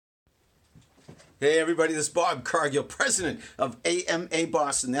Hey everybody, this is Bob Cargill, president of AMA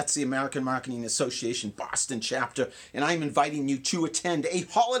Boston. That's the American Marketing Association Boston chapter, and I'm inviting you to attend a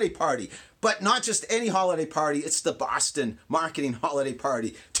holiday party. But not just any holiday party, it's the Boston Marketing Holiday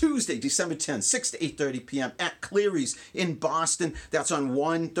Party. Tuesday, December 10th, 6 to 8:30 p.m. at Clerys in Boston. That's on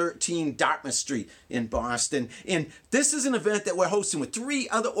 113 Dartmouth Street in Boston. And this is an event that we're hosting with three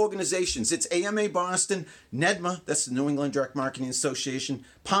other organizations. It's AMA Boston, NEDMA, that's the New England Direct Marketing Association,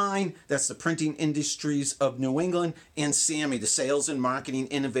 Pine, that's the Printing Industries of New England, and SAMI, the Sales and Marketing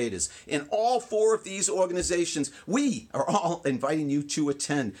Innovators. In all four of these organizations, we are all inviting you to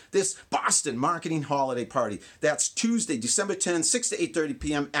attend this Boston Marketing Holiday Party. That's Tuesday, December 10th, 6 to 8:30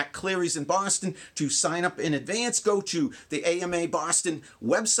 p.m. at Clerys in Boston. To sign up in advance, go to the AMA Boston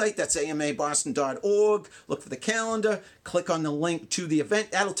website. That's amaboston.org. Look for the calendar. Click on the link to the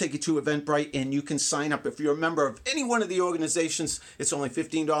event. That'll take you to Eventbrite, and you can sign up. If you're a member of any one of the organizations, it's only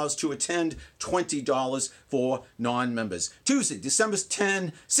 $15 to attend, $20 for non-members. Tuesday, December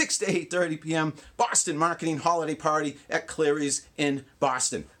 10, 6 to 8:30 p.m., Boston Marketing Holiday Party at Clerys in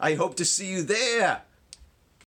Boston. I hope to see you there.